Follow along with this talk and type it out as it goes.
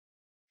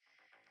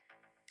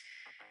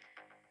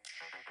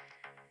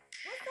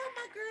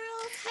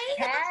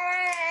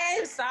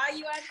Hey, saw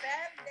you on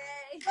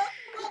Saturday. Welcome.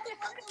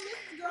 This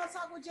is Girl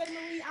Talk with Jay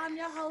Marie. I'm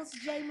your host,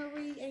 Jay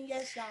Marie. And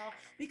yes, y'all,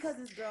 because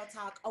it's Girl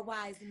Talk, a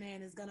wise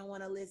man is going to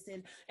want to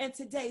listen. And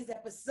today's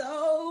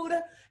episode,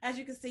 as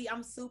you can see,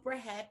 I'm super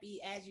happy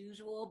as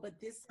usual. But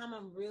this time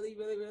I'm really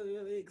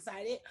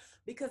excited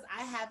because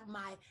I have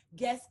my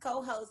guest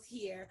co-host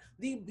here,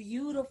 the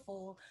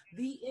beautiful,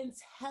 the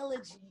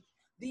intelligent,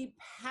 the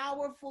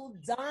powerful,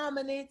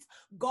 dominant,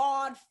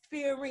 God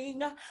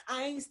fearing.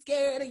 I ain't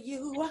scared of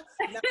you. No,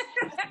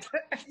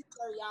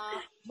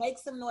 y'all. Make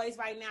some noise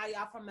right now,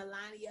 y'all, from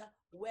Melania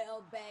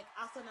Welbeck,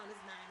 also known as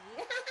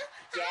 90.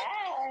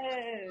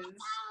 Yes.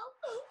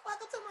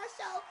 Welcome to my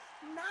show,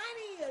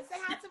 90. Say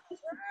hi to my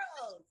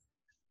girls.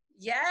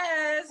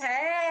 Yes.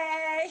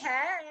 Hey.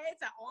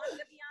 It's an honor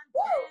to be on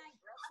deck.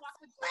 Girl Talk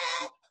with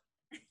Jay.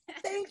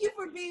 Thank you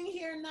for being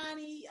here,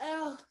 Nani.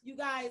 Oh, you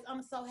guys,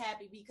 I'm so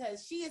happy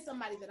because she is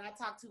somebody that I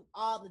talk to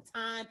all the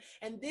time.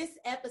 And this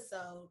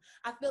episode,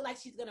 I feel like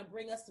she's going to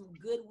bring us some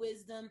good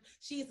wisdom.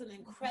 She is an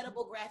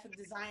incredible graphic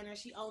designer.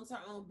 She owns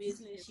her own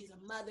business. She's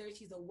a mother.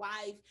 She's a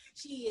wife.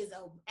 She is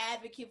an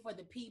advocate for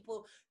the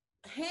people.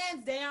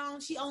 Hands down,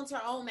 she owns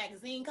her own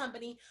magazine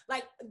company.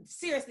 Like,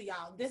 seriously,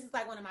 y'all, this is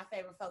like one of my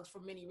favorite folks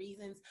for many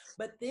reasons.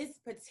 But this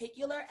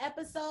particular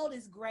episode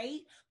is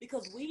great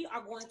because we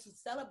are going to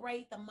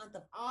celebrate the month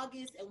of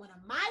August and one of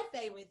my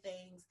favorite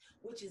things,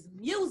 which is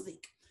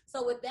music.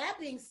 So with that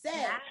being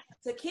said,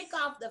 to kick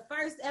off the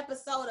first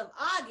episode of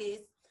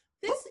August,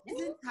 this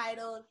is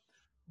entitled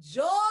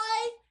Joy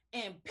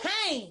and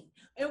Pain.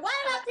 And why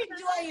did I pick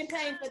Joy and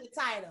Pain for the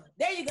title?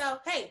 There you go.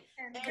 Hey,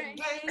 and pain.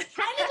 I didn't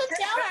even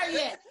tell her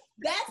yet.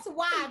 That's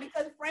why,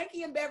 because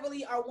Frankie and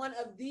Beverly are one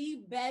of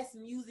the best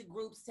music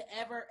groups to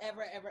ever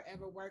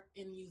work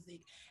in music.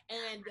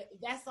 And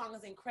that song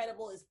is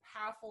incredible, it's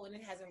powerful, and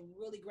it has a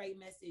really great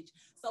message.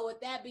 So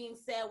with that being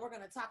said, we're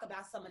going to talk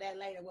about some of that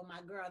later with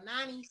my girl,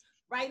 Nani.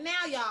 Right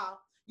now, y'all,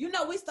 you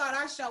know we start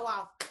our show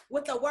off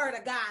with the word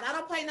of God. I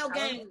don't play no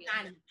games,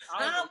 Nani.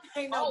 I don't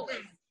play no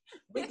games.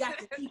 We got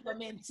to keep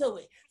them into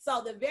it.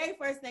 So the very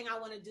first thing I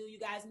want to do, you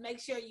guys, make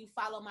sure you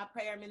follow my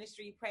prayer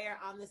ministry, Prayer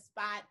on the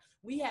Spot.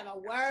 We have a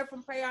word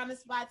from Prayer on the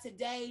Spot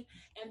today,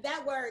 and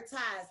that word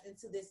ties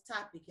into this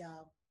topic,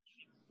 y'all.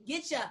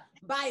 Get your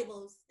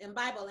Bibles and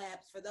Bible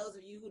apps for those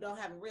of you who don't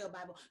have a real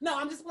Bible. No,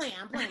 I'm just playing.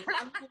 I'm playing.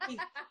 Long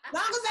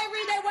as they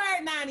read their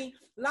word, Nani.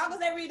 Long as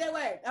they read their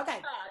word.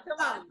 Okay. So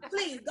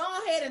please go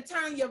ahead and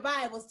turn your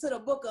Bibles to the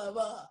book of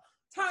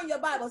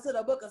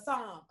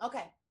Psalm.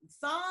 Okay.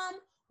 Psalm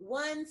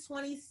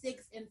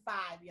 126 and 5,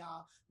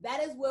 y'all.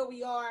 That is where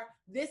we are.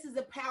 This is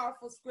a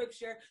powerful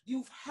scripture.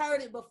 You've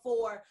heard it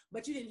before,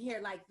 but you didn't hear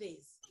it like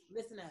this.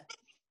 Listen up.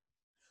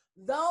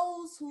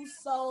 Those who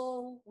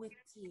sow with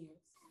tears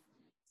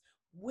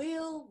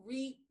will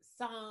reap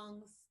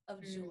songs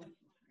of joy.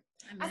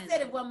 I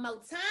said it one more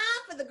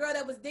time for the girl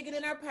that was digging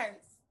in her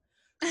purse.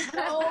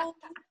 So,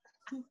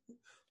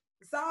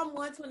 Psalm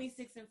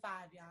 126 and 5,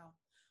 y'all.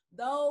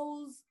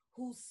 Those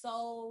who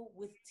sow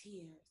with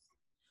tears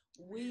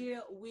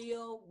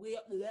will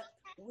reap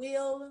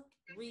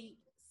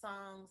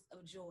songs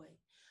of joy.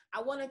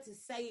 I wanted to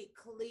say it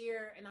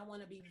clear, and I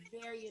want to be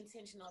very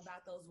intentional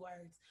about those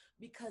words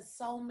because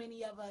so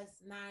many of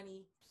us,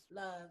 Nani,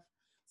 love,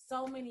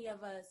 so many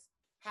of us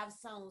have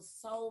sown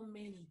so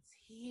many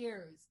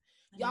tears.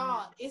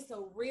 Y'all, it's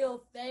a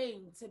real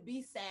thing to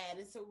be sad.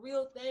 It's a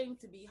real thing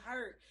to be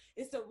hurt.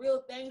 It's a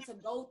real thing to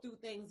go through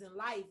things in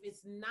life.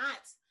 It's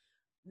not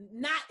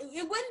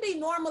it wouldn't be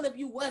normal if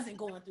you wasn't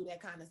going through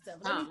that kind of stuff.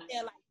 Let me say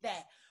it like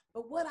that.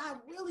 But what I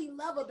really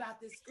love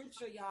about this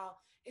scripture, y'all,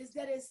 is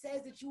that it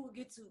says that you will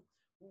get to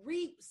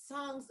reap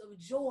songs of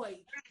joy.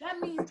 That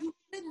means you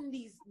putting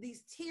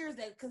these tears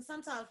that can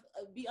sometimes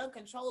be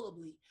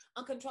uncontrollably,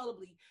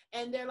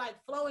 and they're like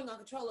flowing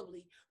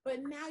uncontrollably.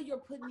 But now you're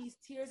putting these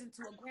tears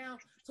into a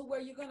ground to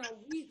where you're gonna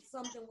reap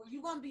something where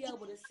you're gonna be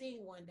able to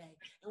sing one day.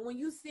 And when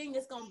you sing,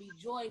 it's gonna be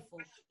joyful.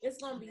 It's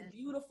gonna be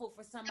beautiful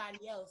for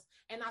somebody else.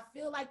 And I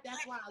feel like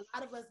that's why a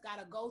lot of us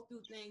gotta go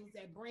through things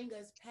that bring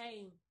us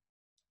pain.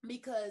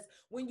 Because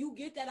when you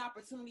get that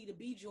opportunity to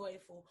be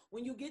joyful,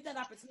 when you get that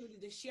opportunity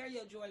to share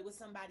your joy with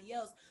somebody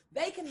else,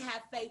 they can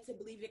have faith to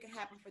believe it can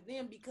happen for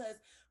them because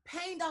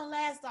pain don't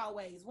last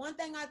always. One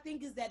thing I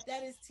think is that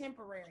is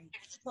temporary.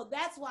 So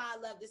that's why I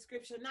love this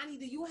scripture. Nani,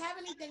 do you have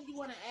anything you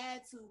want to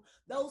add to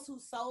those who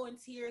sow in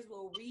tears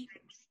will reap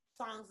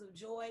songs of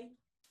joy?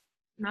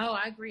 No,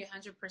 I agree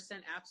 100%.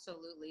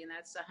 Absolutely. And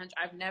that's 100.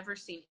 I've never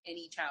seen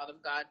any child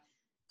of God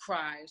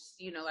cries,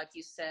 like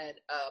you said,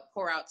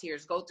 pour out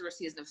tears, go through a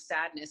season of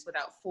sadness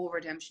without full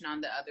redemption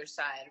on the other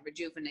side,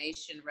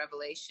 rejuvenation,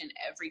 revelation,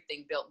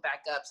 everything built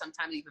back up,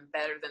 sometimes even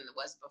better than it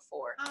was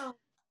before.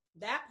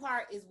 That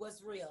part is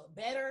what's real.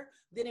 Better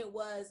than it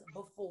was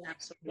before.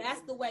 Absolutely.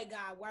 That's the way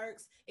God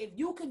works. If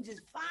you can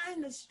just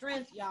find the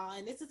strength, y'all,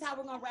 and this is how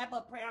we're going to wrap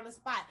up Prayer on the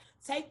Spot.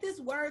 Take this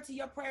word to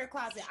your prayer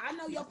closet. I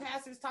know your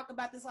pastors talk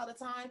about this all the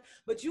time,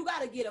 but you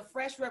got to get a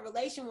fresh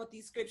revelation with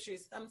these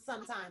scriptures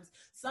sometimes.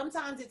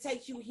 Sometimes it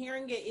takes you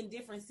hearing it in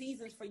different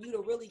seasons for you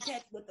to really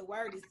catch what the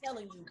word is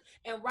telling you.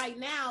 And right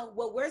now,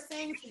 what we're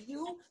saying to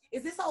you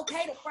is it's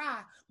okay to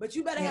cry, but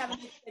you better have an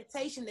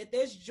expectation that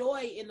there's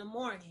joy in the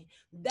morning.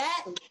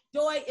 That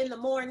joy in the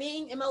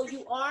morning,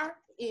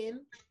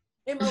 M-O-U-R-N,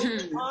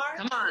 M-O-U-R.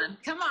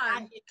 Come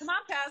on,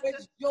 Pastor.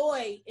 There's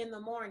joy in the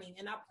morning,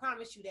 and I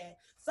promise you that.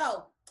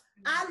 So,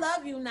 I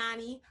love you,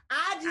 Nani.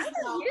 I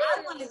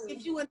want to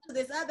get you into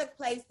this other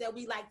place that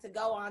we like to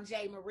go on,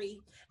 J.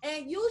 Marie.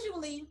 And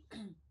usually,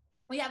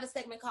 we have a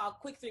segment called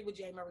Quick 3 with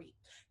J. Marie.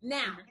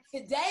 Now,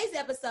 today's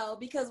episode,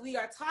 because we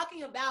are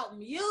talking about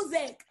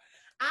music,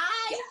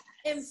 I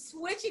am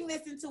switching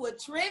this into a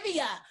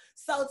trivia.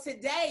 So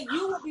today,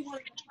 you will be one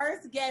of the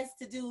first guests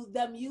to do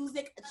the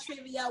music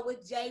trivia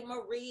with J.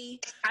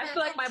 Marie. I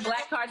feel like my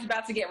black card's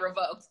about to get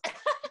revoked.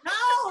 No.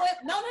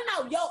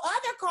 Your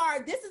other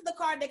card, this is the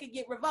card that could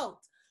get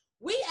revoked.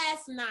 We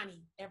asked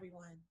Nani,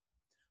 everyone,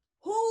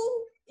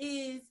 who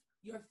is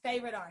your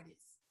favorite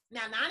artist?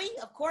 Now, Nani,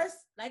 of course,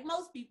 like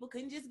most people,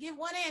 couldn't just give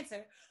one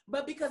answer.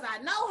 But because I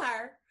know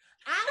her,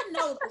 I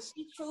know that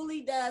she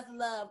truly does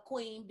love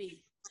Queen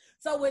Bee.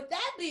 So with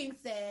that being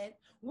said,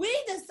 we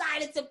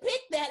decided to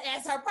pick that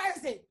as her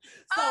person.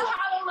 So her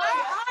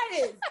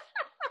artist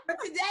for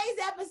today's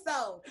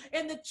episode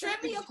and the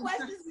trivia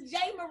questions with J.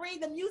 Marie,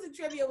 the music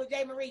trivia with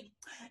J. Marie,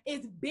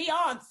 is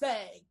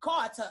Beyonce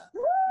Carter.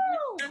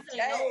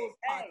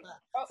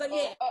 So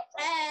yeah,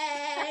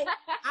 hey,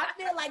 I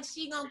feel like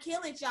she gonna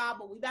kill it, y'all,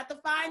 but we about to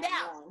find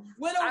out.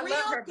 With a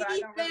real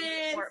Bee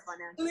fan,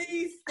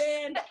 please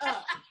stand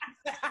up.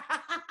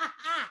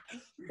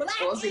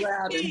 Black is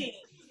king.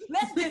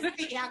 Let's just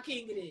see how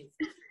king it is.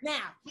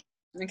 Now,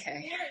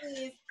 okay. Here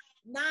is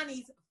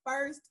Nani's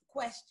first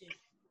question.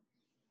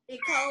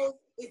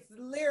 It's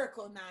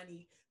lyrical,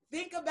 Nani.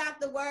 Think about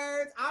the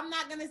words. I'm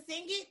not going to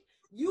sing it.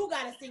 You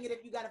got to sing it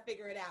if you got to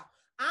figure it out.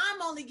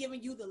 I'm only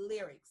giving you the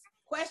lyrics.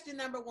 Question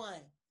number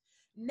 1.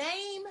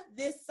 Name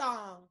this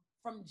song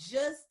from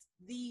just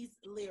these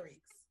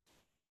lyrics.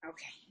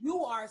 Okay.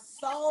 You are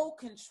so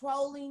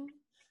controlling.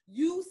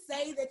 You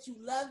say that you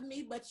love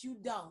me, but you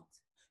don't.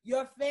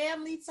 Your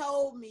family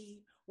told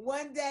me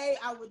one day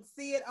I would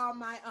see it on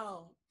my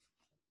own.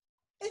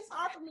 It's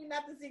hard for me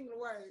not to sing the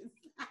words.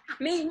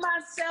 Me,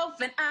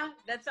 myself, and I.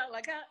 That's all I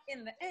got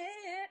in the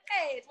end.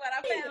 Hey, it's what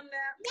I found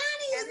out.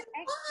 Nani is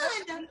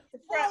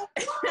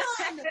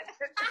fun.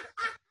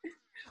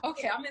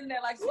 Okay, I'm in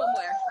there like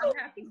somewhere. I'm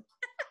happy.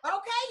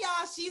 Okay,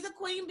 y'all. She's a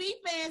Queen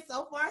Bee fan.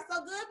 So far,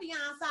 so good,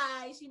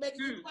 Beyonce. She making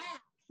you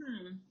laugh.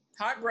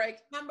 Heartbreak.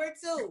 Number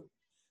 2.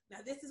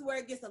 Now, this is where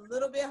it gets a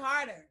little bit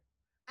harder.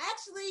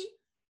 Actually,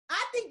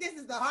 I think this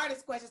is the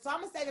hardest question, so I'm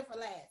going to save it for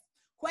last.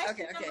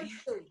 Question number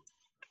 2.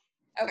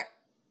 Okay.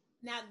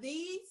 Now,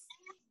 these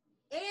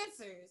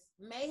answers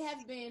may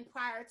have been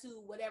prior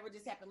to whatever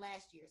just happened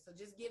last year, so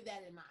just give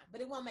that in mind.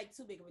 But it won't make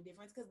too big of a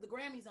difference because the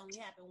Grammys only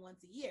happen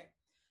once a year.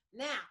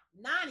 Now,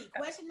 Nani,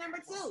 question number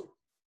 2.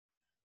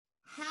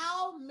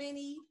 How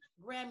many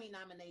Grammy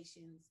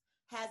nominations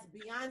has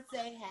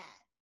Beyonce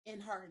had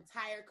in her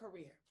entire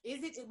career?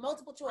 Is it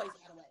multiple choice,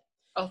 by the way?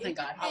 Oh, thank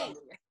God.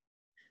 Hallelujah.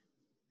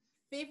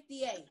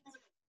 58.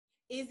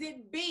 Is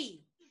it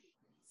B,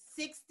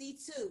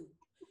 62?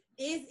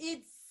 Is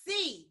it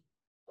C,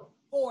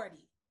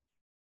 40?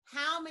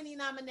 How many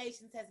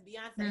nominations has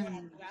Beyonce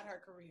had throughout her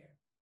career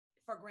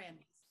for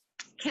Grammys?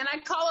 Can I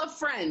call a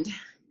friend?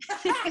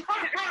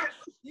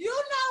 You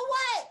know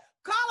what?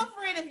 Call a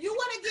friend. If you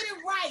want to get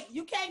it right,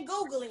 you can't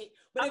Google it.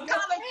 But if your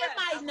friend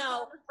might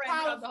know,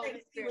 call a friend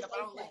and see what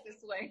they say.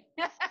 This way.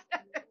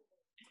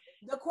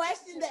 The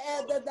question,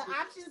 the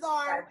options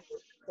are...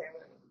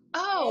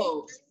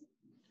 Oh.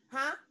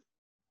 Huh?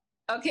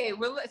 Okay,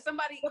 well,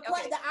 somebody...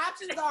 Okay. The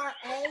options are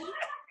A,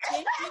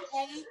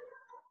 58,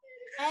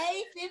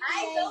 A,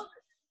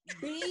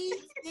 58, B,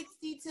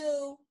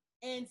 62,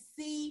 and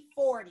C,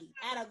 40.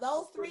 Out of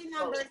those 3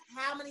 numbers,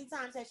 how many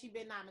times has she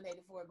been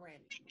nominated for a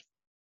Grammy?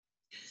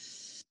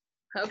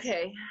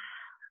 Okay.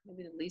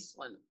 Maybe at least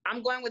one.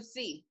 I'm going with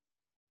C.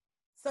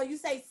 So you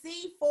say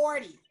C,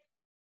 40.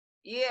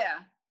 Yeah.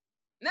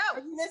 No.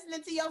 Are you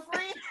listening to your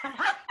friend? None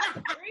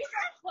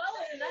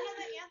of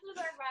the answers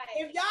are right.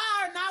 If y'all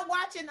are not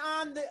watching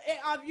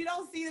if you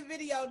don't see the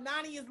video,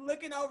 Nani is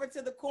looking over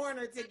to the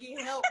corner to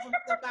get help from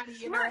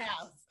somebody in her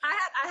house. I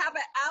have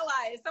an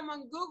ally.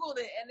 Someone Googled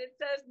it and it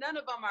says none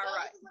of them are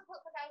right. This is the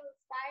quote that I was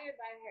inspired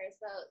by her.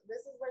 So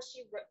this is what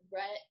she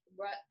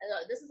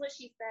this is what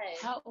she said.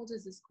 How old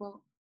is this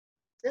quote?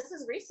 This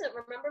is recent.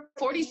 Remember?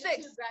 46.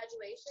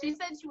 Graduation. She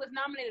said she was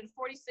nominated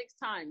 46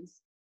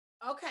 times.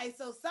 Okay,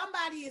 so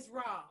somebody is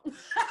wrong. It's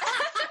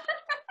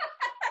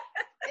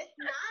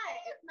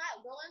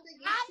not. Go on to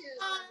YouTube.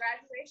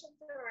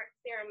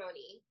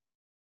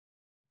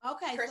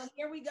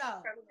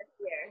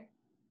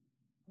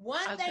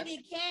 One thing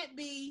it can't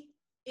be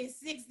is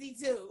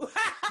 62.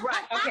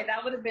 Right. Okay,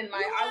 that would have been my.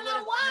 You wanna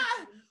know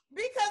why?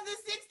 Because the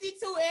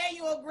 62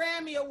 annual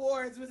Grammy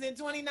Awards was in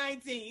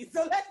 2019.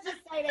 So let's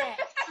just say that.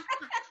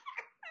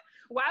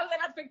 Why would I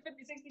not pick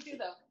 5062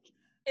 though?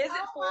 Is it 40?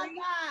 Oh my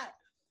God.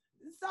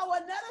 So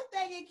another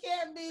thing it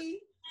can't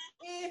be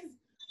is,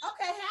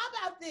 okay,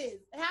 how about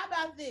this?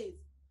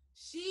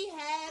 She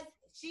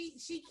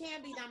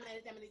can be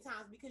nominated that many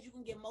times because you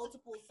can get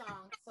multiple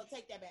songs. So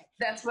take that back.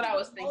 That's what I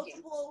was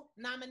thinking. Multiple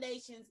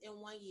nominations in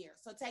 1 year.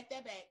 So take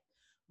that back.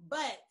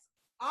 But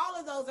all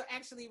of those are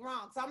actually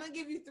wrong. So I'm going to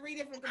give you 3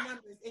 different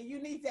numbers and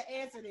you need to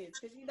answer this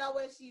because you know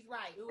what? She's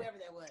right, whoever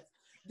that was.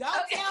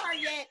 Don't tell her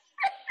yet.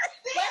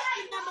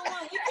 Question number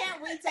 1, we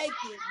can't retake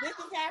this. This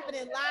is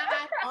happening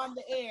live on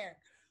the air.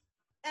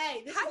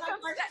 Hey, this is my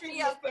first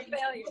trivia.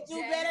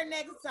 Do better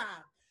next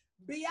time.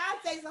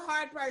 Beyonce's a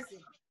hard person.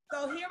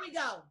 So here we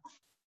go.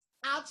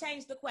 I'll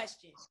change the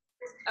question.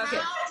 Okay.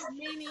 How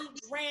many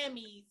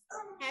Grammys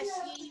has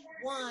she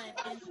won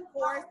in the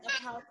course of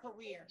her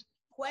career?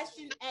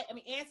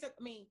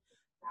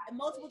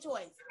 Multiple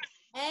choice.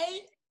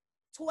 A,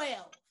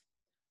 12.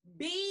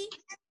 B,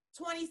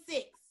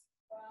 26.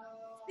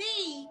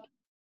 C,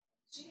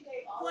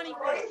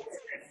 24.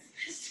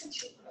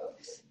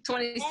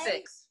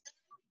 26.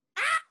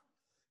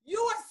 You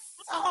are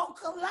so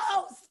close.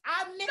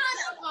 I mixed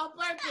it up on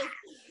purpose.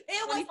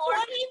 It was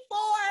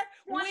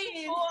 24 wins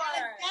and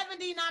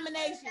 70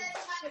 nominations.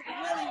 That's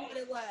really what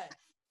it was.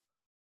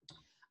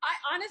 I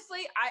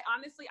honestly,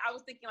 I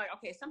was thinking like,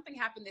 okay, something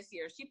happened this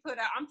year.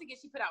 I'm thinking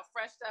she put out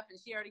fresh stuff and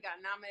she already got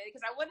nominated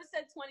because I would have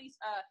said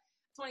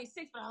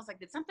 26, but I was like,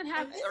 did something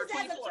happen? This is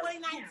as of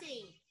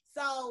 2019.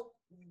 So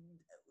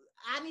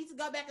I need to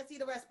go back and see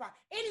the rest part.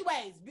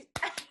 Anyways,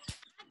 I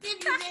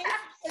give you this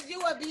because you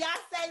a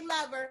Beyonce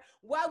lover.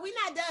 Well, we're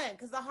not done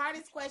because the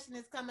hardest question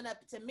is coming up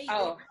to me.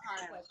 Oh,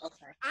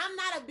 okay. I'm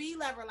not a B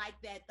lover like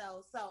that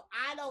though, so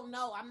I don't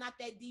know. I'm not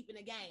that deep in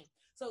the game.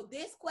 So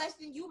this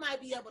question, you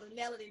might be able to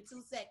nail it in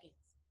 2 seconds.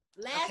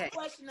 Last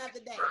question of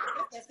the day. I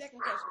guess that second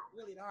question is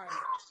really the hardest.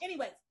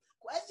 Anyways,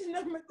 question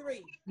number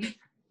 3.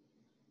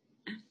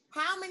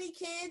 How many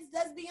kids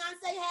does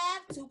Beyonce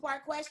have?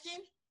 2-part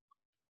question.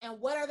 And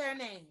what are their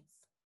names?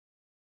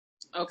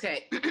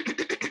 Okay.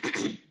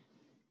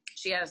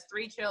 She has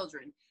 3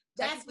 children.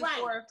 That's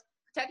right.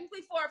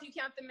 Technically 4 if you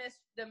count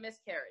the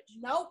miscarriage.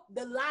 Nope,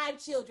 the live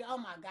children. Oh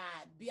my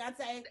God,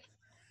 Beyonce.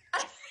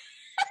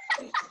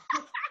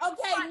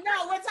 Okay,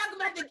 no, we're talking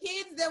about the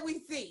kids that we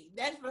see.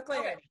 That's for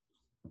clarity.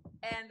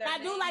 Okay. And I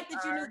do like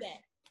that you knew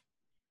that.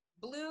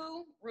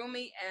 Blue,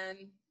 Rumi,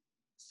 and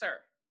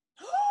Sir.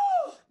 Ding,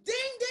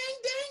 ding,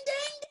 ding, ding,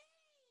 ding.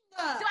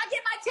 Do I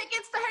get my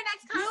tickets to her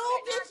next concert?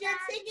 You get your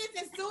tickets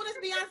as soon as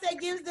Beyonce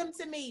gives them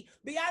to me.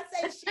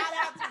 Beyonce, shout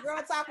out to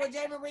Girl Talk with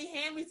J. Marie.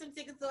 Hand me some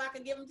tickets so I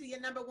can give them to your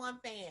number 1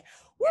 fan.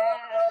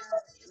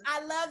 Yes.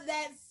 I love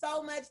that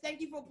so much. Thank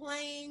you for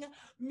playing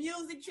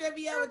music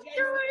trivia with J.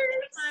 Marie.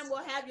 Next time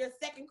we'll have your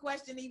second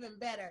question even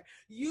better.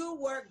 You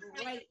were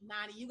great,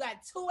 Nani. You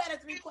got 2 out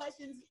of 3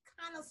 questions.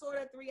 Kind of,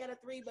 sort of 3 out of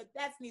 3, but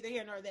that's neither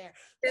here nor there.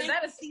 Is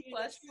that a C+?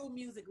 True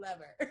music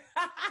lover.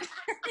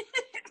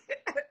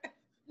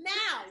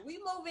 Now we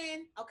move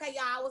in. Okay,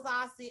 y'all. I was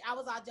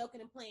all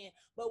joking and playing,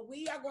 but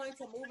we are going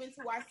to move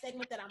into our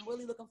segment that I'm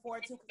really looking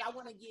forward to because I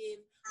want to give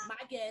my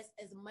guest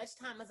as much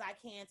time as I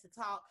can to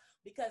talk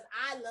because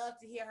I love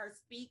to hear her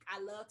speak.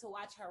 I love to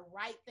watch her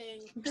write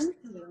things.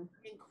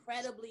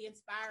 Incredibly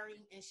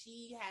inspiring, and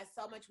she has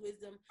so much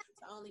wisdom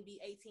to only be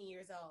 18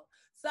 years old.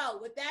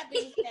 So, with that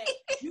being said,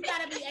 you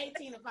got to be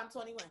 18 if I'm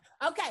 21.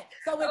 Okay.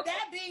 So, with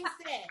that being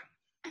said.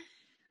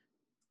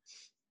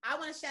 I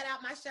want to shout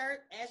out my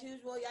shirt. As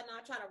usual, y'all know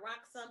I try to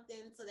rock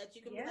something so that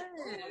you can be like,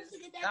 oh,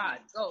 get that God,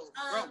 go,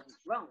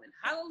 growing.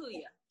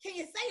 Hallelujah. Can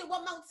you say it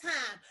one more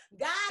time?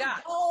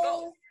 God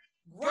goes,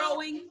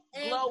 growing,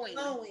 and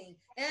glowing.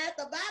 And at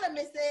the bottom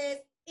it says,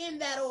 in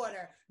that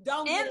order.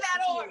 Don't in get that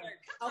order.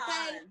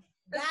 Okay?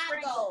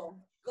 God goes,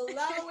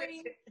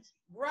 glowing,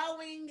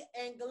 growing,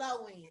 and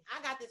glowing.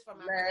 I got this from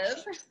my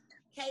love.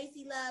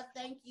 Casey Love,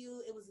 thank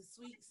you. It was a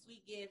sweet,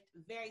 sweet gift.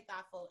 Very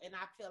thoughtful. And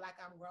I feel like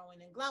I'm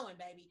growing and glowing,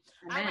 baby.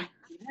 Amen. All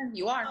right.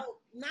 You are. So,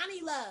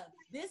 Nani Love,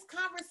 this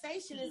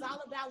conversation is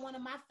all about one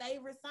of my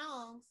favorite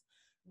songs,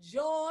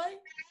 Joy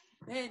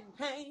and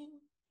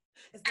Pain.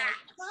 It's like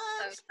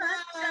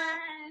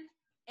sunshine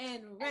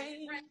and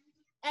rain.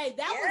 Hey,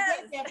 that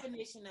was the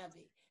definition of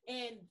it.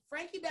 And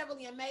Frankie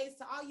Beverly and Maze,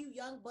 to all you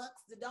young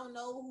bucks that don't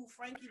know who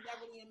Frankie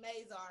Beverly and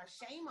Maze are,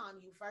 shame on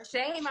you first.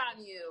 Shame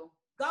on you.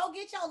 Go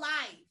get your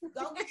life.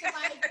 Go get your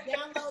life.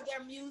 Download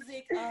their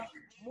music,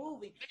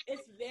 movie.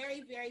 It's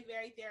very, very,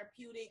 very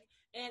therapeutic,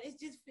 and it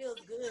just feels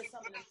good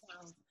some of the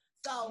songs.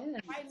 So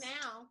right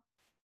now,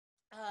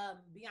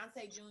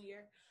 Beyonce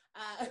Jr.,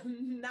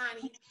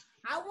 Nani,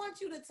 I want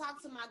you to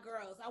talk to my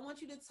girls. I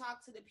want you to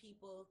talk to the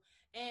people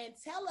and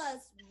tell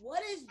us,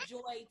 what is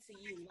joy to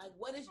you? Like,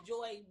 what does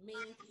joy mean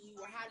to you,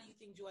 or how do you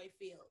think joy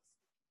feels?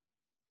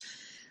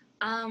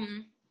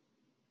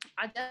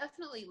 I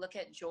definitely look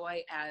at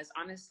joy as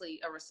honestly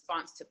a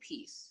response to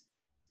peace.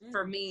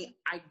 for me,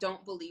 I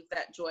don't believe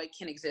that joy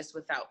can exist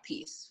without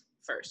peace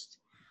first.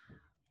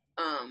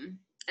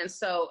 And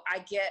so I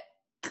get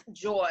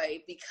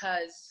joy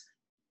because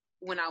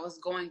when I was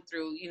going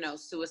through, you know,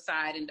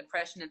 suicide and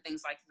depression and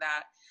things like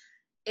that,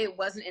 it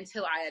wasn't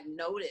until I had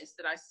noticed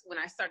that when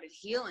I started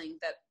healing,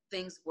 that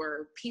things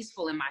were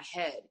peaceful in my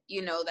head,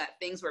 you know, that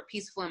things were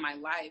peaceful in my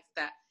life,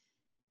 that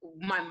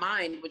my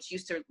mind, which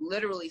used to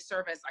literally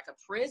serve as like a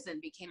prison,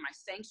 became my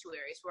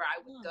sanctuaries where I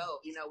would go,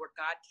 you know, where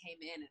God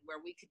came in and where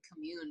we could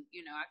commune.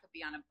 You know, I could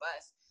be on a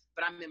bus,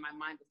 but I'm in my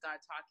mind with God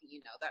talking,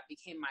 you know, that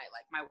became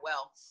my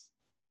well.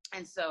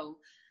 And so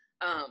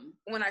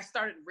when I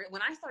started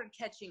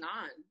catching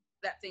on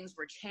that things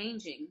were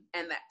changing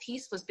and that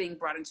peace was being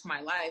brought into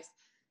my life,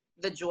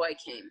 the joy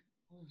came.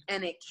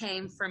 And it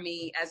came for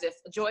me as if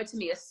joy to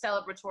me is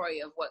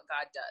celebratory of what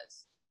God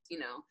does, you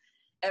know,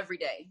 every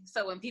day.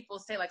 So when people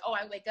say like, oh,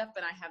 I wake up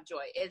and I have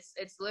joy, it's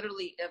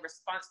literally a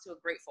response to a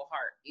grateful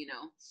heart, you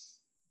know?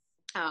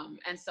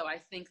 And so I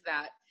think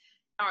that,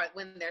 all right,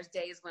 when there's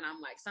days when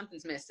I'm like,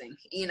 something's missing,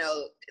 you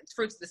know, it's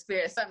fruits of the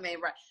spirit, something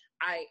ain't right,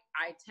 I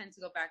tend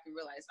to go back and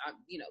realize,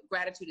 you know,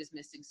 gratitude is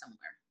missing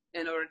somewhere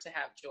in order to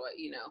have joy,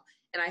 you know?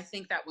 And I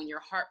think that when your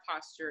heart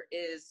posture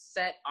is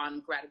set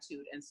on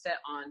gratitude and set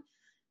on,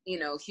 you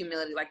know,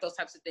 humility, like those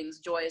types of things,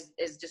 joy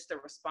is just a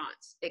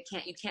response.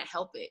 You can't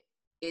help it.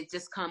 It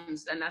just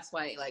comes. And that's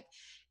why, like,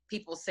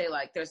 people say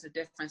like there's a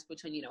difference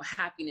between, you know,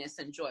 happiness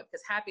and joy,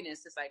 because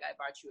happiness is like, I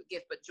brought you a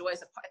gift, but joy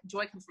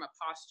comes from a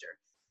posture.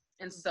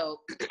 And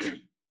so,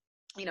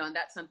 you know, and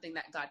that's something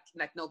that God,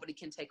 like, nobody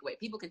can take away.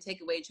 People can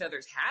take away each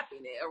other's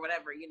happiness or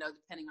whatever, you know,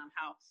 depending on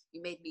how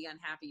you made me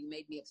unhappy, you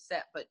made me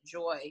upset. But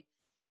joy,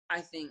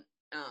 I think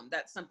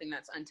that's something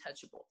that's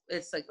untouchable.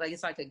 It's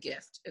like a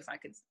gift, if I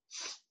could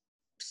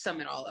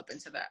sum it all up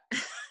into that.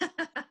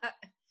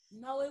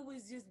 No, it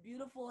was just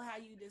beautiful how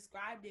you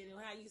described it and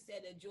how you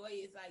said that joy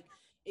is like,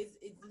 it's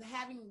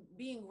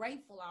being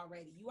grateful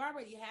already. You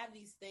already have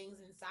these things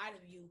inside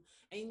of you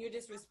and you're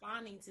just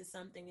responding to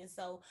something. And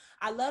so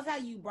I love how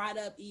you brought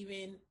up,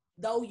 even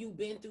though you've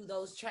been through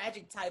those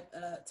tragic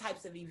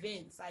types of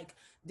events, like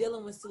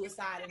dealing with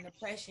suicide and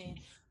depression,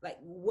 like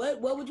what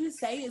would you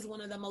say is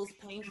one of the most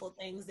painful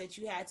things that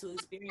you had to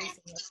experience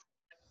in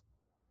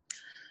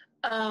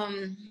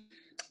your-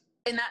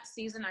 In that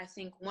season, I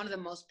think one of the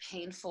most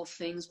painful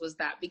things was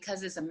that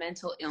because it's a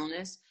mental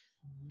illness,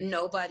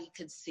 nobody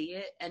could see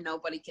it and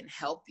nobody can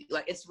help you.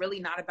 Like, it's really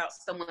not about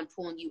someone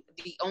pulling you.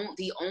 The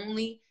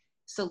only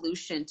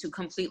solution to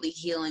completely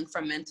healing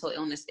from mental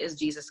illness is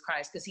Jesus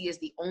Christ, because he is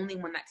the only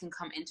one that can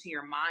come into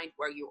your mind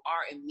where you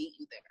are and meet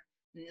you there.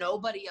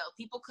 Nobody else.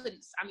 People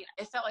couldn't. I mean,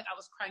 it felt like I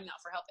was crying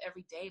out for help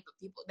every day, but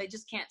they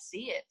just can't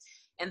see it.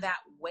 And that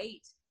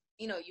weight,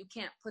 you know, you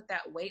can't put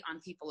that weight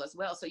on people as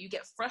well. So you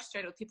get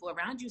frustrated with people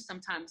around you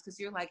sometimes because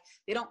you're like,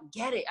 they don't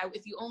get it.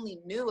 If you only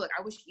knew, like,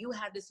 I wish you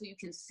had this so you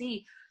can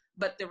see.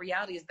 But the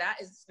reality is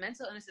that is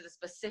mental illness is a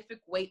specific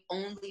weight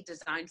only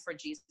designed for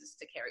Jesus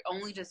to carry,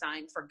 only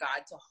designed for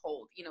God to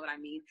hold. You know what I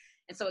mean?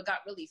 And so it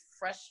got really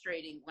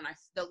frustrating when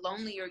the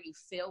lonelier you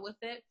feel with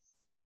it.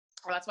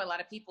 Well, that's why a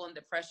lot of people in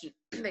depression,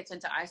 they tend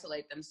to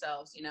isolate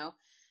themselves, you know,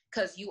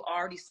 because you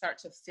already start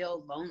to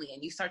feel lonely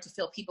and you start to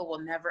feel people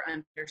will never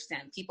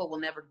understand. People will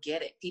never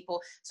get it.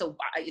 So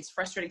it's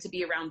frustrating to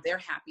be around their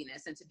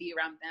happiness and to be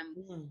around them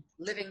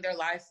living their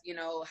life, you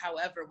know,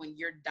 however, when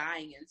you're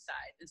dying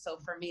inside. And so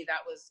for me,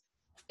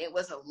 it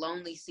was a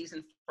lonely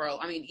season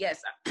I mean,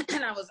 yes,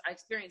 and I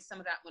experienced some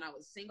of that when I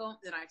was single,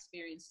 then I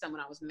experienced some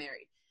when I was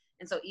married.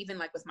 And so even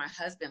like with my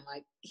husband,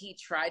 like, he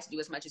tried to do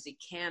as much as he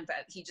can,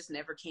 but he just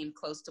never came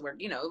close to where,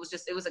 you know, it was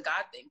a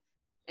God thing.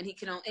 And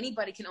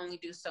anybody can only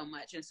do so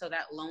much. And so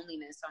that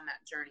loneliness on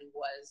that journey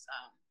was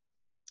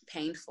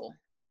painful,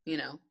 you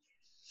know.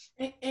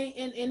 And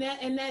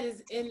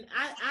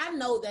I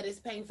know that it's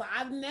painful.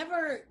 I've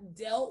never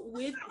dealt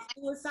with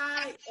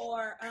suicide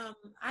or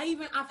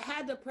I've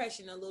had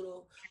depression a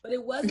little, but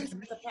it wasn't to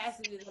the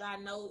capacity that I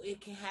know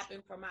it can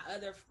happen for my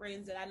other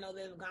friends that I know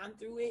that have gone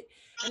through it.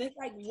 And it's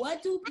like,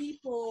 what should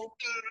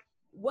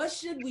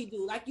we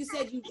do? Like you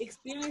said, you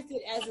experienced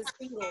it as a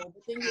single,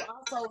 but then you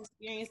also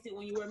experienced it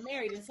when you were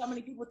married. And so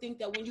many people think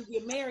that when you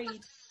get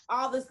married,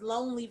 all this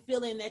lonely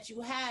feeling that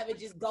you have, it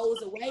just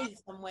goes away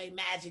some way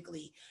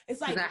magically.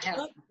 It's like,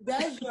 what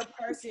does your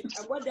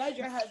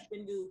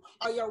husband do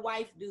or your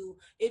wife do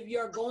if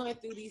you're going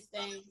through these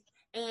things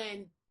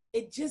and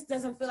it just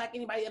doesn't feel like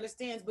anybody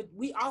understands? But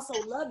we also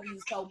love you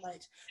so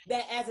much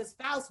that as a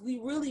spouse, we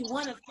really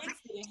want to fix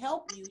it and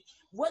help you.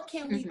 What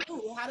can we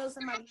do? How does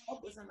somebody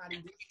help with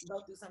somebody go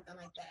through something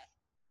like that?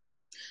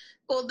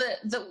 Well,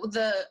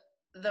 the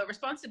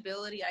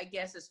responsibility, I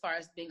guess, as far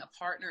as being a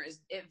partner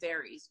it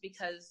varies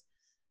because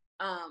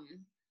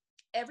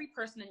every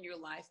person in your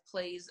life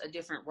plays a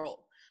different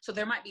role. So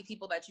there might be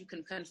people that you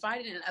can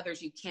confide in and others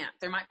you can't.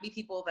 There might be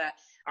people that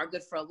are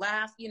good for a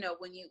laugh. You know,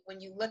 when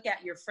you look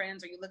at your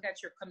friends or you look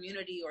at your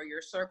community or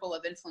your circle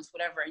of influence,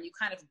 whatever, and you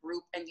kind of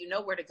group and you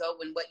know where to go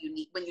when you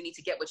need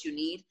to get what you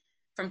need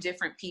from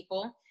different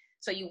people.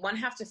 So you one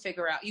have to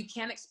figure out, you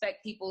can't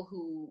expect people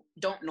who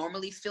don't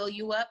normally fill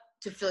you up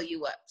to fill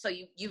you up. So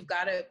you've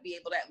got to be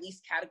able to at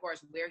least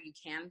categorize where you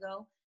can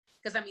go.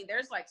 Because I mean,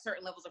 there's like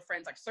certain levels of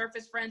friends, like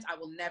surface friends, I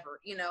will never,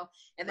 you know,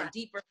 and then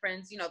deeper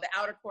friends, you know, the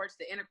outer courts,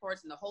 the inner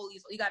courts, and the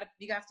holies. You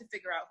have to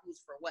figure out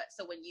who's for what.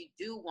 So when you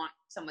do want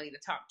somebody to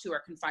talk to or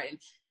confide in,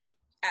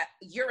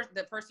 you're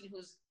the person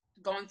who's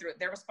going through it.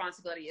 Their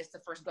responsibility is to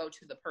first go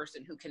to the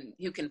person who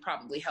can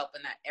probably help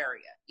in that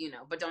area, you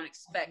know. But don't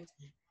expect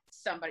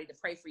somebody to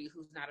pray for you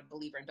who's not a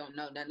believer and don't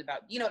know nothing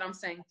about, you know what I'm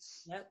saying?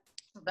 Yep.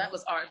 That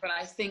was hard. But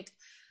I think,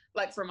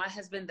 like, for my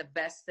husband, the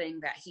best thing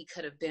that he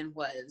could have been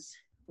was,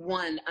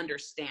 one,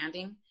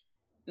 understanding,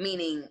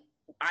 meaning,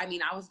 I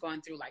mean, I was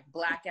going through like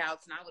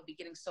blackouts and I would be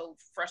getting so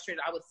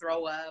frustrated. I would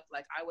throw up.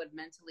 Like, I would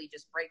mentally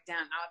just break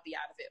down. I would be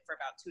out of it for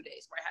about 2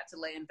 days, where I had to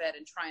lay in bed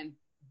and try and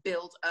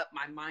build up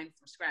my mind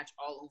from scratch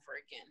all over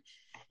again.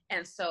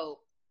 And so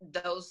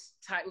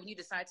when you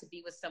decide to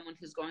be with someone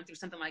who's going through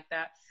something like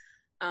that,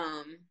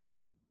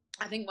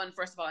 I think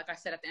first of all, like I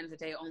said, at the end of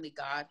the day, only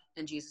God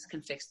and Jesus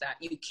can fix that.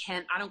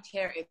 I don't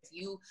care if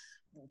you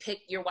pick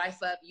your wife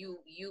up, you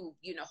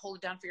know, hold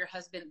it down for your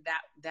husband.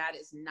 That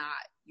is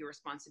not your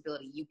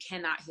responsibility. You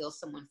cannot heal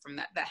someone from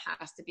that. That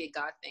has to be a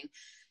God thing.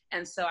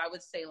 And so I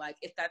would say, like,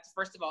 if that's,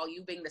 first of all,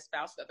 you being the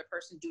spouse of the other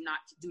person, do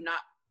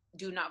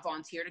not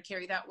volunteer to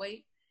carry that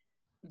weight.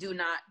 Do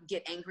not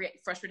get angry,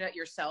 frustrated at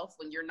yourself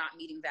when you're not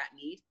meeting that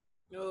need.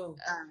 No.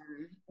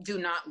 Do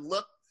not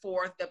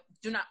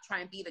try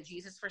and be the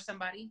Jesus for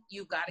somebody.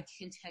 You got to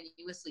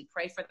continuously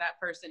pray for that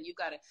person. You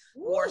got to,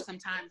 or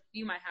sometimes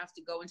you might have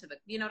to go into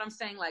you know what I'm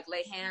saying? Like,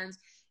 lay hands,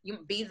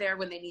 you be there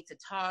when they need to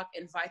talk,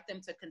 invite them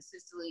to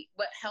consistently.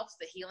 What helps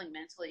the healing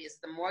mentally is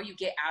the more you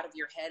get out of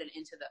your head and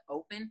into the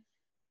open,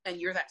 and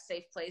you're that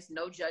safe place,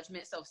 no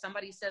judgment. So if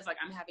somebody says, like,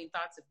 I'm having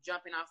thoughts of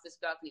jumping off this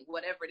balcony,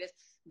 whatever it is,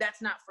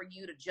 that's not for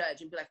you to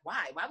judge and be like,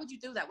 why would you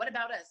do that? What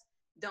about us?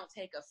 Don't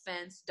take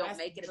offense. Don't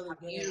make it about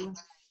you.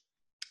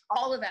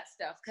 All of that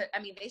stuff. Cause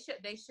I mean,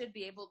 they should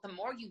be able, the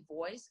more you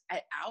voice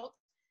it out,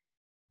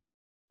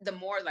 the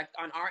more, like,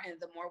 on our end,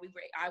 the more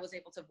I was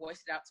able to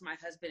voice it out to my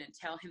husband and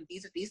tell him,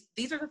 these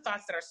are the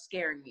thoughts that are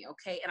scaring me.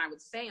 Okay. And I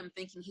would say, I'm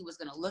thinking he was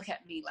going to look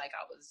at me like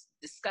I was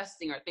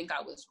disgusting or think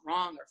I was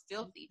wrong or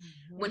filthy.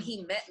 Mm-hmm. When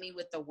he met me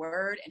with the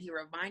word and he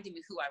reminded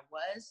me who I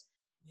was,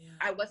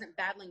 I wasn't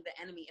battling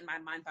the enemy in my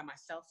mind by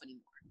myself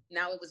anymore.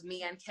 Now it was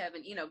me and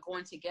Kevin, you know,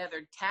 going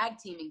together, tag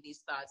teaming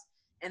these thoughts.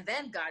 And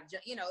then God,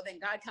 you know,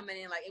 coming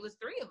in, like, it was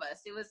three of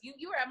us. It was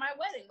you were at my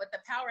wedding with the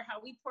power, how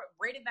we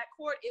braided that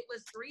cord. It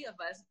was three of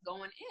us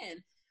going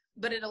in,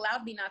 but it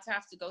allowed me not to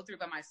have to go through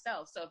by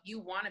myself. So if you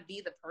want to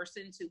be the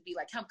person to be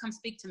like, come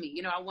speak to me.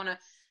 You know,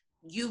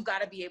 you've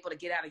got to be able to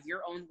get out of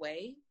your own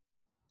way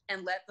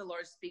and let the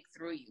Lord speak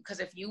through you. Because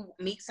if you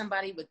meet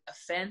somebody with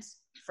offense,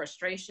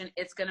 frustration,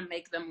 it's going to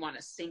make them want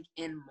to sink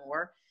in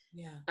more.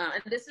 Yeah.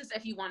 And this is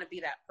if you want to be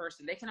that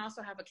person. They can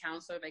also have a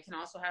counselor. They can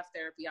also have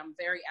therapy. I'm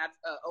very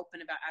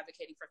open about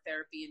advocating for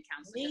therapy and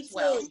counseling as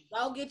well. Me too.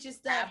 Go get your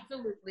stuff.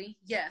 Absolutely.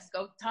 Yes.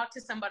 Go talk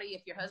to somebody.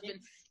 If your husband,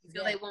 you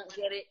feel they won't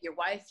get it, your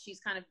wife, she's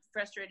kind of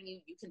frustrating you,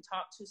 you can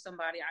talk to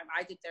somebody.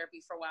 I did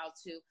therapy for a while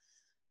too.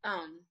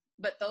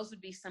 But those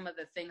would be some of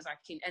the things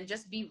and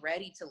just be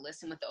ready to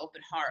listen with the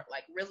open heart.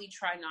 Like, really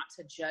try not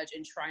to judge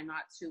and try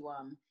not to,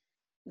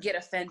 get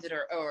offended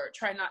or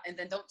try not, and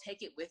then don't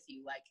take it with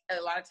you. Like,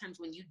 a lot of times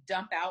when you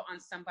dump out on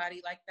somebody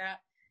like that,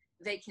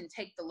 they can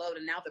take the load,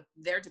 and now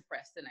they're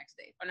depressed the next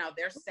day, or now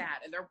they're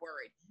sad and they're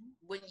worried.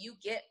 When you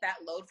get that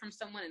load from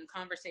someone in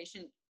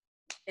conversation,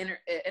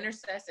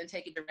 intercess and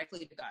take it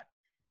directly to God.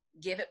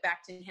 Give it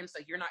back to him, so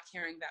you're not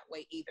carrying that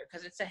weight either,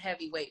 because it's a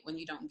heavy weight when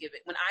either of you don't give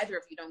it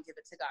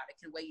to God. It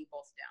can weigh you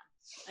both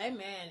down.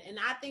 Amen. And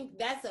I think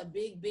that's a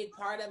big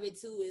part of it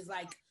too, is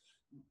like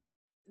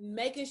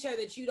making sure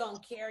that you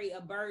don't carry a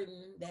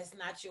burden that's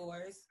not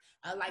yours.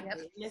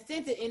 In a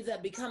sense, it ends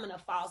up becoming a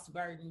false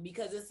burden,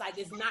 because it's like,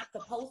 it's not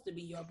supposed to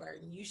be your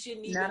burden. You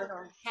shouldn't even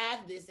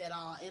have this at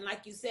all. And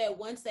like you said,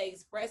 once they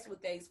express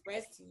what they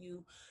express to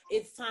you,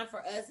 it's time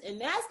for us.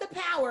 And that's the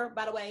power,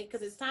 by the way,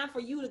 because it's time for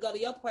you to go to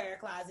your prayer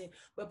closet.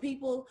 But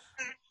people,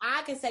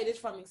 I can say this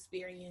from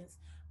experience,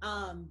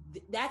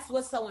 that's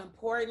what's so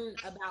important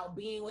about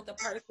being with a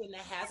person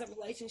that has a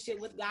relationship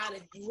with God.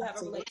 If you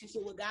have a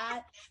relationship with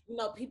God, you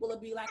know, people will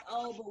be like,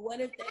 oh, but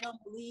what if they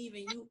don't believe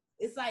in you?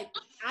 It's like,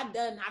 I've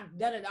done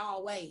it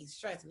all ways,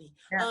 trust me.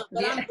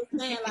 But I'm just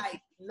saying,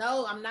 like,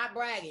 no, I'm not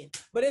bragging,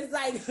 but it's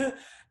like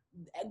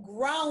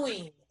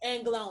growing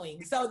and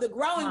glowing. So the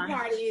growing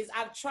part is,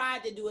 I've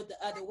tried to do it the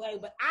other way,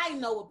 but I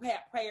know what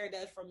prayer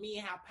does for me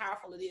and how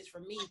powerful it is for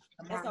me.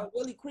 And so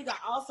really quick, I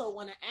also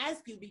want to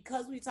ask you,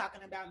 because we're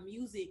talking about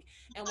music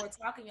and we're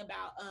talking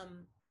about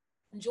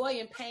joy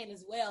and pain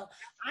as well.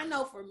 I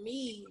know for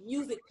me,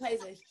 music plays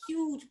a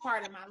huge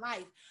part of my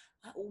life.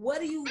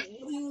 What do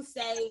you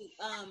say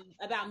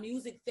about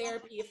music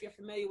therapy, if you're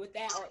familiar with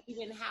that, or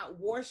even how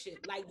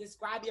worship, like,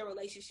 describe your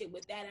relationship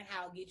with that and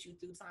how it gets you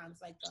through times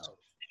like those?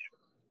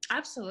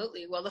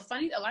 Absolutely. Well,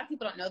 a lot of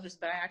people don't know this,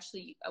 but I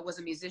actually was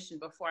a musician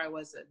before I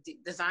was a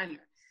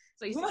designer.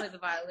 So I used to play the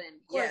violin.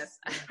 Yes.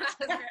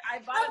 I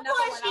Of bought another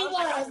course one. she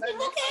was. Like,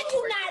 What can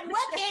you not?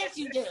 What can't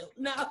you do?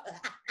 No.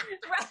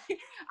 Right.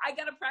 I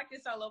gotta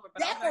practice all over.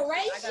 But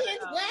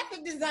Decorations,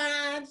 graphic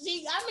design.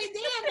 Damn,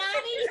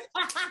 Nani.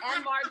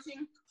 and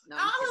marching. No,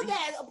 all of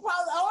that.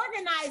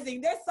 Organizing.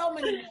 There's so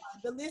many more.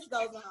 The list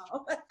goes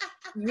on.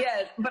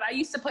 Yeah, but I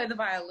used to play the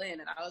violin,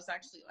 and I was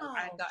actually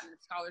I had Oh. gotten a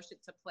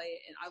scholarship to play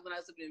it, and when I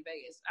was living in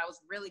Vegas, I was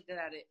really good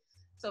at it.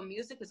 So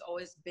music has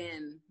always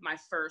been my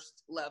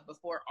first love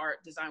before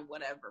art, design,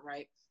 whatever,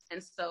 right?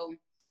 And so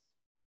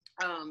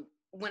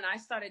when I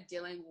started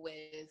dealing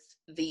with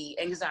the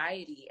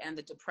anxiety and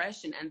the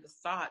depression and the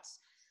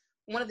thoughts,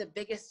 one of the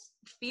biggest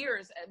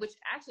fears, which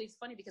actually is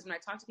funny because when I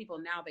talk to people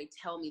now, they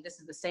tell me this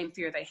is the same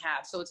fear they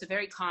have. So it's a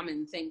very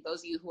common thing. Those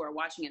of you who are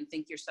watching and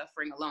think you're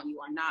suffering alone, you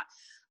are not.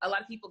 A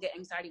lot of people get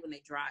anxiety when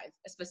they drive,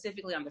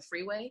 specifically on the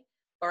freeway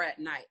or at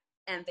night.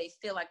 And they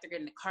feel like they're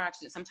getting a car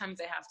accident. Sometimes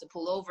they have to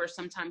pull over.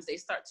 Sometimes they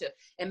start to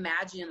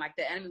imagine like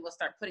the enemy will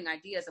start putting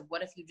ideas of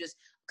what if you just,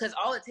 because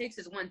all it takes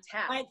is one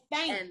tap. Like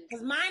faint.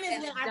 Because mine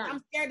is when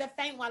I'm scared to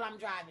faint while I'm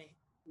driving.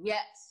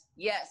 Yes.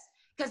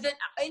 Because then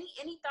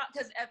any thought,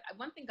 because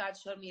one thing God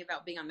showed me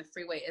about being on the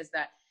freeway is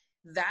that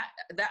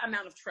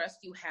amount of trust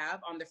you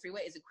have on the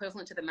freeway is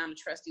equivalent to the amount of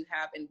trust you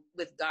have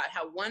with God.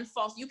 How one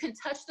false, you can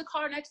touch the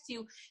car next to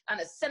you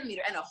on a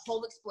centimeter and a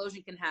whole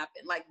explosion can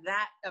happen. Like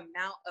that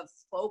amount of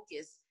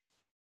focus,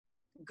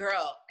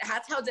 girl,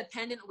 that's how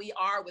dependent we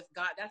are with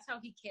God. That's how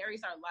he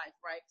carries our life,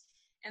 right?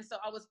 And so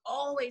I was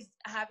always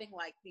having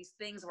like these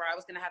things where I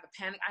was going to have a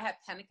panic. I had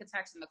panic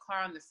attacks in the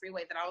car on the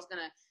freeway that I was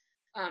going to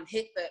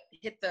hit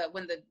the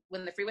when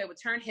the freeway would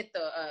turn, hit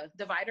the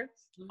divider,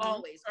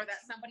 always, or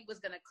that somebody was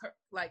gonna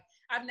like.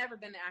 I've never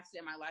been in an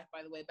accident in my life,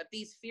 by the way, but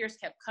these fears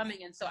kept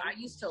coming, and so I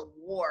used to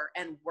war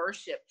and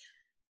worship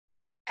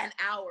an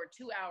hour,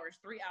 2 hours,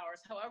 3 hours,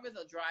 however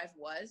the drive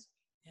was.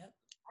 Yep.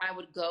 I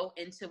would go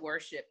into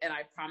worship, and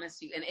I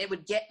promise you, and it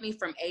would get me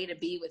from A to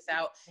B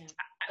without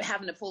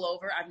having to pull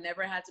over. I've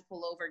never had to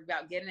pull over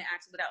without getting an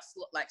accident,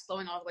 without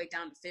slowing all the way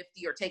down to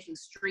 50 or taking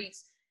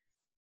streets.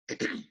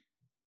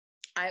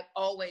 I've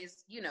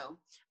always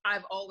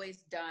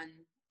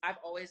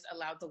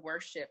allowed the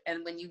worship.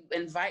 And when you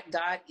invite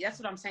God, that's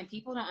what I'm saying.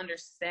 People don't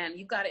understand.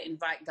 You've got to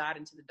invite God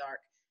into the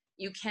dark.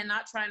 You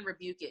cannot try and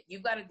rebuke it.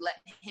 You've got to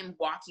let him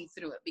walk you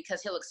through it,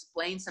 because he'll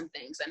explain some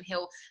things and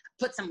he'll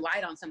put some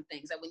light on some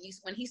things. That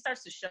when he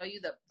starts to show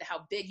you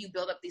how big you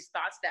build up these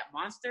thoughts, that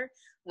monster,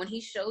 when he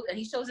shows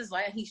his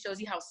light and he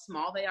shows you how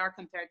small they are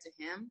compared to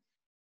him,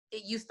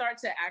 you start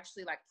to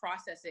actually like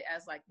process it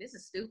as like, this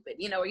is stupid,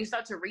 or you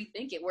start to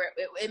rethink it where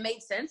it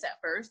made sense at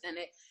first. And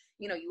it,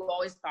 you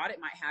always thought it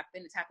might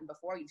happen. It's happened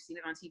before. You've seen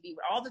it on TV,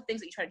 but all the things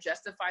that you try to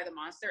justify the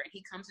monster, and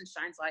he comes and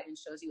shines light and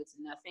shows you it's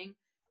nothing.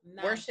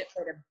 Nice. Worship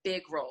played a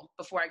big role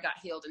before I got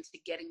healed into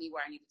getting me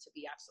where I needed to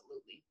be.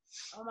 Absolutely.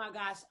 Oh my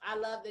gosh. I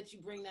love that you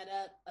bring that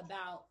up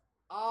about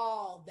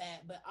all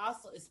that, but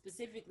also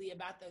specifically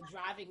about the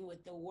driving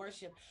with the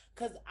worship,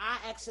 because I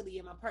actually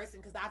am a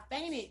person, because I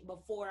fainted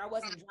before. I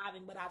wasn't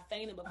driving, but I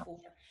fainted before,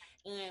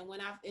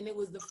 and it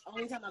was the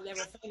only time I've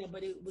ever fainted,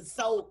 but it was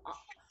so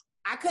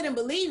I couldn't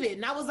believe it,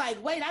 and I was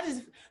like, wait, I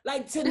just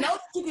like to know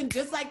that you can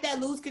just like that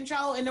lose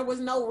control, and there was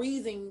no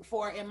reason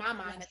for it in my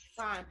mind at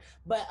the time,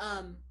 but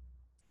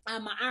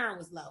my iron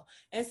was low,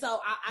 and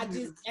so I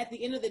just at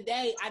the end of the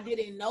day I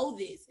didn't know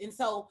this, and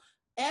so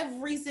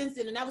every since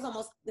then, and that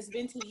was it's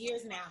been 2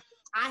 years now,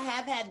 I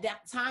have had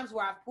times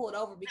where I've pulled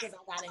over because I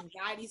got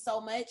anxiety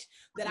so much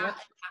that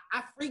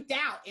I freaked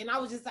out, and I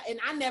was just like, and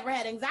I never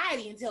had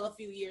anxiety until a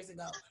few years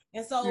ago,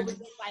 and so it was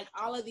just like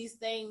all of these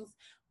things.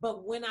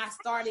 But when I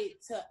started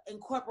to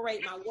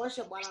incorporate my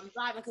worship while I'm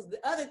driving, because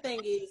the other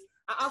thing is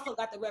I also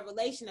got the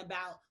revelation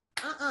about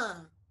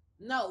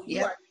no,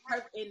 you are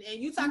perfect, and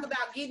you talk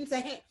about getting to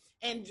him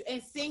and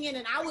singing,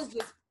 and I was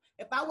just,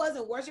 if I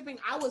wasn't worshiping,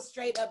 I was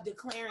straight up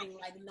declaring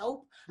like,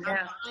 nope, I'm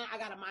fine. I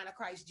got a mind of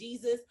Christ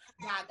Jesus.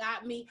 God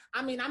got me.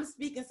 I mean, I'm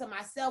speaking to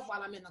myself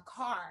while I'm in the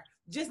car,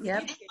 just to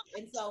get it.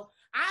 And so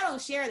I don't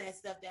share that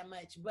stuff that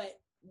much, but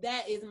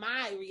that is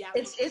my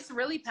reality. It's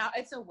really powerful.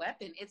 It's a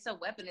weapon. It's a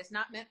weapon. It's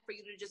not meant for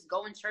you to just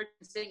go in church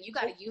and sing. You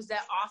got to use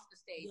that off the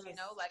stage.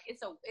 Like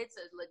it's a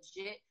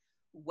legit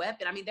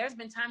weapon. I mean, there's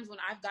been times when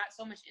I've got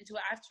so much into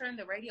it, I've turned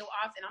the radio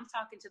off and I'm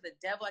talking to the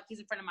devil like he's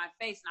in front of my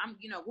face, and I'm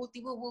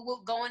whoopty whoop whoop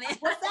whoop going in.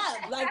 What's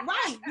up? Like,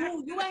 right,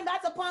 you ain't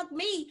got to punk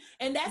me,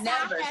 and that's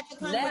how I had to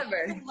come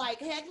with, like,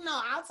 heck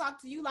no, I'll talk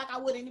to you like I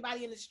would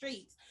anybody in the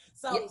streets.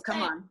 So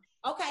come on.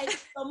 Okay,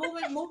 so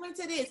moving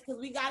to this,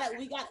 because we got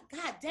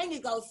God dang,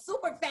 it goes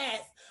super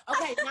fast.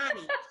 Okay,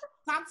 Nani,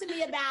 talk to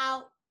me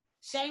about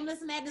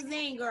Shameless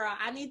Magazine, girl.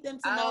 I need them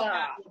to know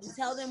about it.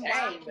 Tell them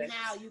why and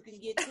how you can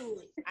get to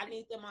it. I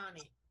need them on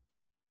it.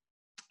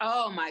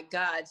 Oh my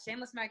God.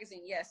 Shameless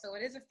Magazine. Yes. So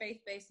it is a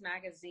faith-based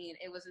magazine.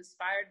 It was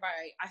inspired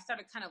by, I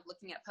started kind of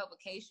looking at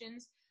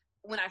publications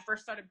when I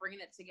first started bringing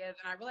it together,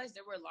 and I realized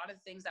there were a lot of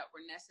things that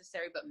were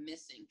necessary but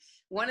missing.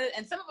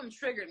 And some of them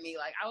triggered me.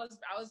 Like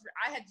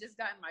I had just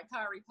gotten my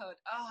car repoed.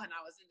 And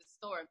I was in the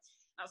store.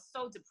 I was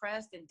so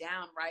depressed and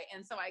down, right?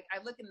 And so I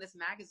look in this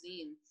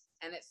magazine,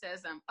 and it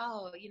says,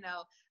 oh,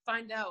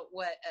 find out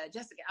what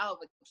Jessica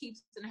Alba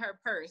keeps in her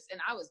purse.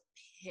 And I was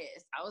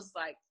pissed. I was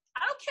like,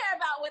 I don't care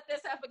about what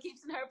this heifer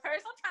keeps in her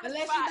purse. I'm trying to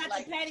unless you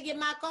got to pay to get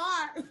my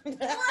car.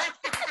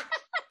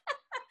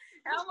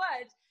 How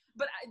much?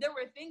 But there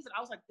were things that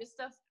I was like, this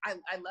stuff, I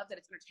love that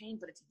it's entertaining,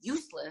 but it's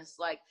useless.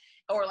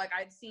 Or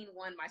I'd seen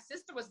one, my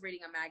sister was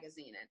reading a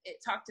magazine, and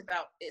it talked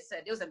about, it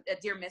said, it was a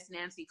Dear Miss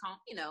Nancy,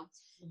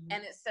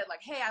 and it said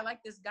hey, I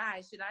like this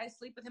guy. Should I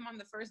sleep with him on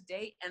the first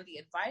date? And the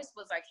advice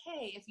was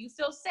hey, if you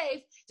feel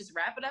safe, just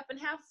wrap it up and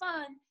have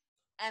fun.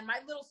 And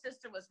my little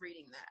sister was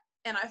reading that.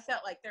 And I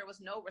felt like there was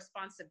no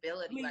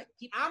responsibility.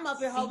 I'm up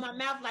here holding my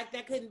mouth like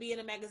that couldn't be in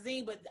a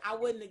magazine, but I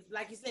wouldn't,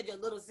 like you said, your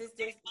little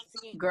sister.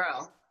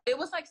 Girl, it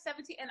was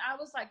 17. And I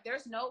was like,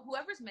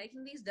 whoever's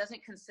making these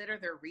doesn't consider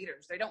their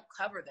readers. They don't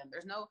cover them.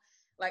 There's no,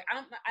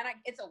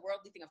 it's a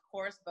worldly thing, of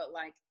course, but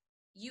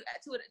you,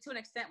 to an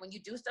extent, when you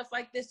do stuff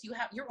like this, you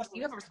have a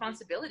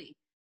responsibility.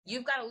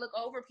 You've got to look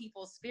over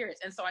people's spirits.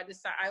 And so I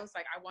was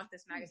like, I want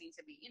this magazine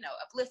to be,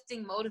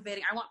 uplifting,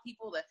 motivating. I want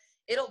people to,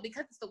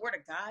 because it's the word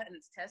of God and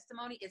it's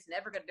testimony, there's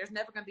never going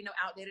to be no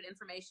outdated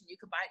information. You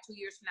could buy it 2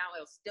 years from now.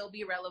 It'll still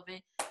be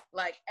relevant.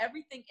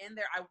 Everything in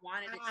there, I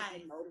wanted it to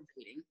be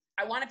motivating.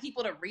 I wanted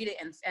people to read it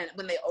and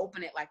when they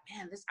open it,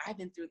 man, I've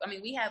been through,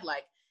 we had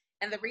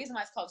and the reason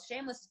why it's called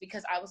Shameless is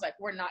because I was like,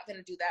 we're not going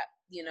to do that,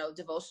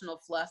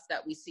 devotional fluff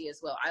that we see as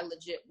well. I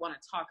legit want to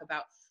talk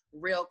about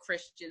real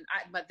Christian.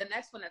 But the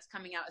next one that's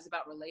coming out is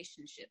about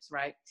relationships,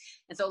 right?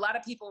 And so a lot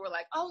of people were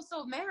like, oh,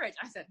 so marriage.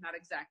 I said, not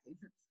exactly.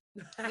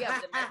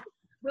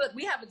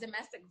 We have a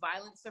domestic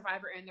violence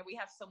survivor in there. We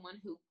have someone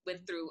who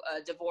went through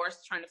a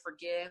divorce trying to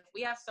forgive.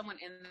 We have someone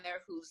in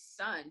there whose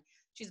son,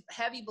 she's a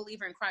heavy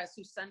believer in Christ,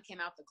 whose son came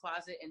out the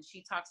closet, and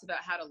she talks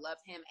about how to love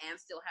him and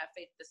still have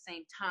faith at the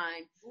same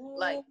time.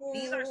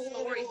 These are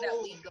stories that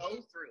we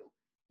go through.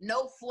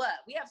 No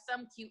fluff. We have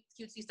some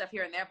cutesy stuff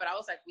here and there, but I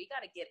was like, we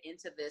got to get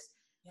into this.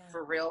 Yeah.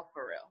 For real.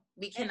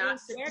 We cannot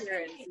sit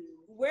here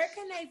where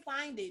can they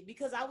find it?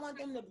 Because I want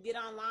them to get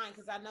online,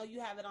 because I know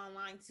you have it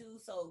online too.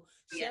 So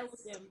share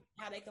with them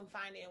how they can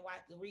find it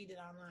and read it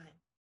online.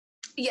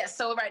 Yes.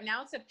 So right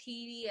now it's a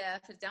PDF.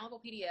 It's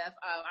downloadable PDF.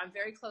 I'm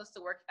very close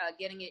to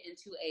getting it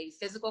into a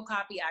physical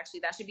copy.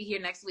 Actually, that should be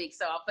here next week.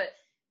 So I'll put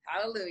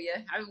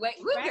hallelujah.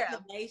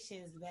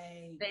 Congratulations,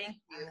 babe.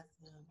 Thank you.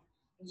 Awesome.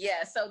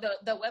 Yeah. So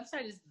the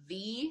website is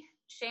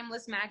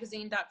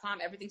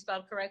theshamelessmagazine.com. Everything's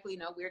spelled correctly.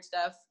 No weird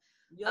stuff.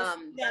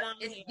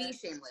 It's Be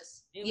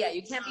Shameless.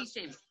 You can't be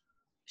shameless.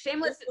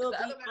 Shameless. The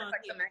other one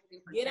is the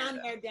magazine. Get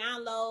on there,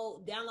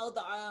 download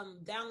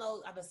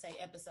I would say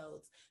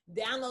episodes.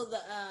 Download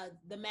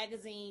the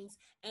magazines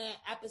and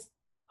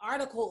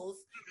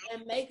articles,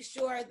 and make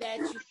sure that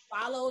you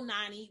follow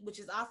Nani, which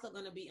is also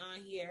going to be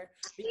on here,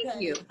 because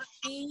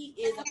she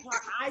is a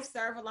part. I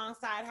serve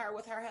alongside her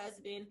with her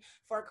husband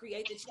for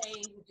Create the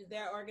Change, which is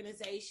their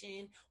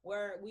organization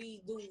where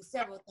we do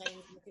several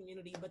things in the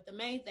community. But the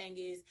main thing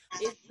is,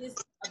 it's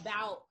just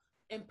about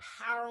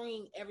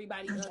empowering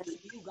everybody else to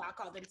be who God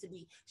called them to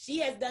be. She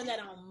has done that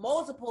on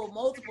multiple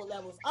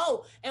levels.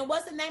 Oh, and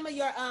what's the name of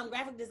your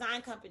graphic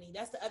design company?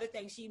 That's the other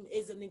thing. She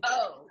is an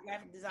incredible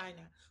graphic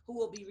designer who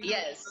will be reading.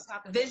 Yes,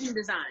 Vision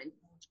Design.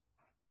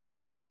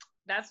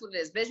 That's what it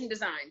is. Vision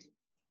Design,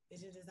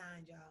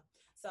 y'all.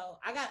 So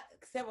I got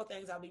several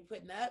things I'll be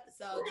putting up.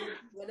 So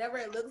whatever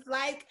it looks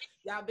like,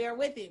 y'all bear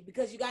with it,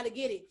 because you got to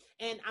get it.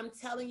 And I'm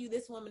telling you,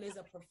 this woman is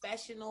a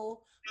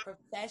professional. And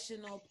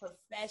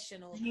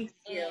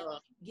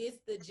gets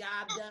the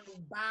job done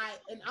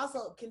and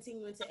also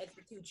continuing to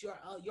execute your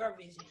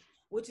vision,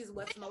 which is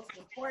what's most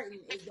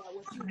important, is that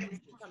what you want to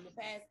come to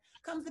pass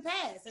comes to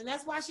pass. And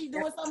that's why she's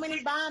doing so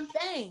many bomb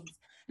things.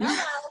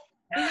 Hello,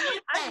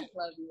 I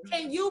love you.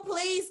 Can you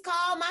please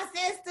call my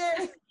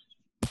sister?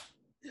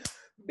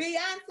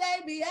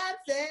 Beyonce.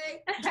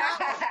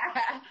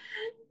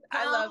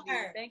 I love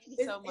you. Thank you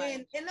so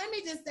much. And let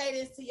me just say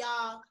this to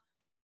y'all.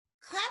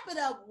 Clap it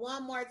up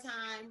one more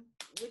time,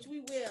 which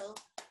we will.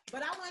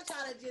 But I want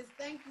y'all to just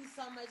thank you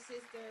so much,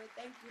 sister.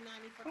 Thank you,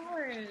 Nani, for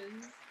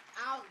coming.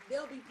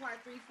 There'll be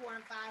part 3, 4,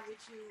 and 5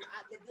 with you.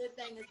 The good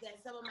thing is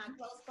that some of my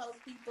close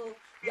people,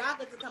 y'all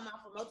get to come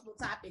out for multiple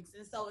topics.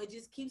 And so it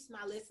just keeps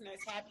my listeners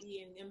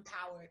happy and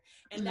empowered.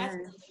 And that's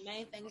one of the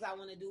main things I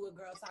want to do with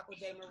Girl Talk with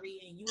J.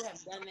 Marie. And you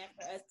have done that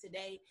for us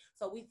today.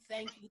 So we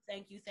thank you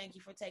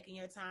for taking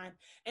your time.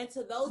 And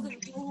to those of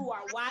you who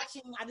are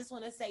watching, I just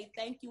want to say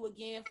thank you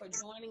again for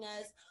joining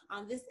us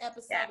on this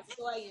episode of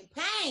Joy and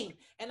Pain.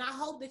 And I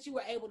hope that you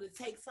were able to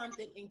take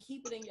something and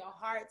keep it in your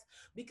hearts,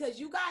 because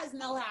you guys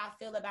know how I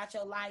feel about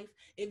your life.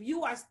 If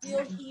you are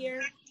still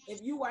here,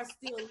 if you are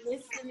still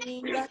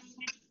listening,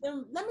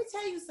 then let me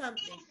tell you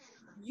something.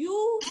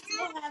 You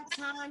still have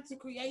time to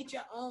create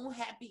your own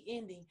happy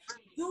ending.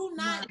 Do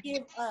not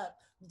give up.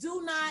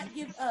 Do not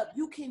give up.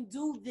 You can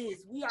do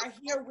this. We are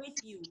here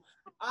with you.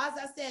 As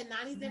I said,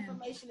 Nani's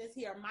information is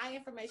here. My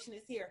information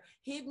is here.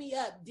 Hit me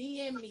up.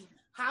 DM me.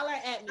 Holler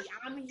at me.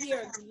 I'm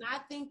here. Do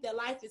not think that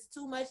life is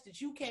too much,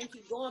 that you can't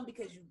keep going,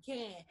 because you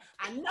can.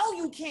 I know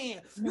you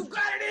can. You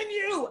got it in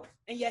you.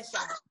 And yes,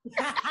 y'all.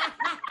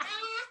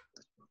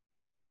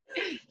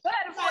 Go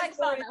ahead and flex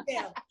on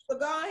them. So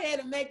go ahead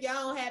and make your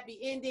own happy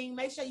ending.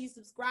 Make sure you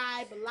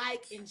subscribe,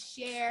 like, and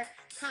share.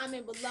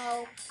 Comment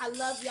below. I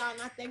love y'all,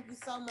 and I thank you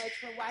so much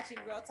for watching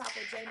Girl Talk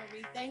with J.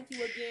 Marie. Thank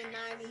you again,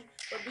 Nani,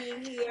 for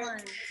being here.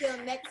 Till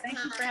next time.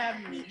 Thank you for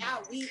having me.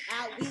 We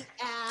out.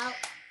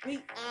 We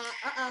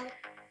out.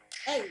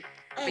 Hey.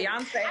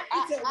 Beyonce.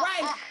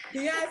 Right.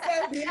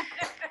 Beyonce.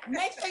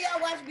 Make sure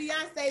y'all watch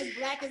Beyonce's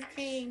Black is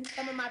King.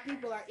 Some of my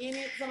people are in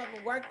it. Some of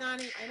them worked on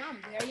it, and I'm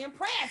very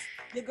impressed.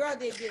 Your girl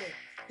did good.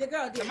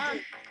 Come on.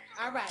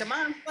 All right. Come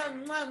on.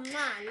 Mwah,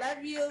 mwah.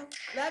 Love you.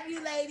 Love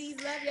you, ladies.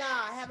 Love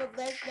y'all. Have a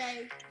blessed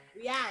day.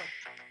 We out.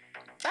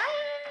 Bye.